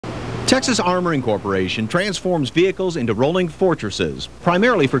Texas Armoring Corporation transforms vehicles into rolling fortresses,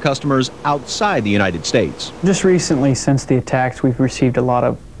 primarily for customers outside the United States. Just recently, since the attacks, we've received a lot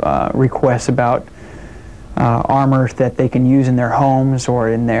of requests about armor that they can use in their homes or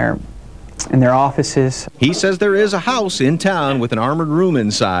in their offices. He says there is a house in town with an armored room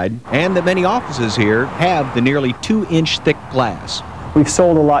inside, and that many offices here have the nearly 2-inch thick glass. We've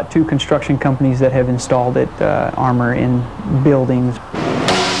sold a lot to construction companies that have installed armor in buildings.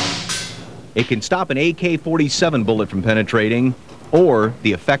 It can stop an AK-47 bullet from penetrating or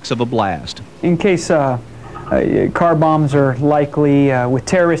the effects of a blast. In case car bombs are likely, with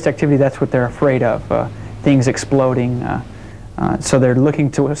terrorist activity, that's what they're afraid of, things exploding. So they're looking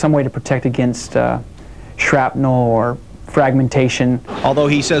to some way to protect against shrapnel or fragmentation. Although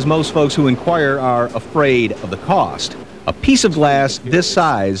he says most folks who inquire are afraid of the cost. A piece of glass this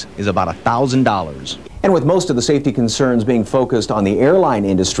size is about $1,000. And with most of the safety concerns being focused on the airline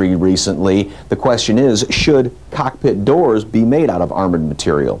industry recently, the question is, should cockpit doors be made out of armored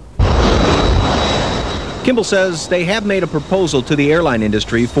material? Kimball says they have made a proposal to the airline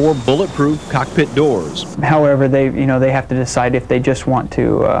industry for bulletproof cockpit doors. However, they have to decide if they just want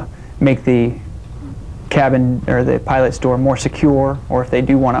to make the cabin or the pilot's door more secure, or if they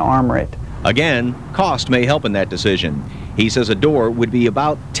do want to armor it. Again, cost may help in that decision. He says a door would be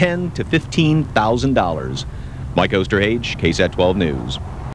about $10,000 to $15,000. Mike Osterhage, KSAT 12 News.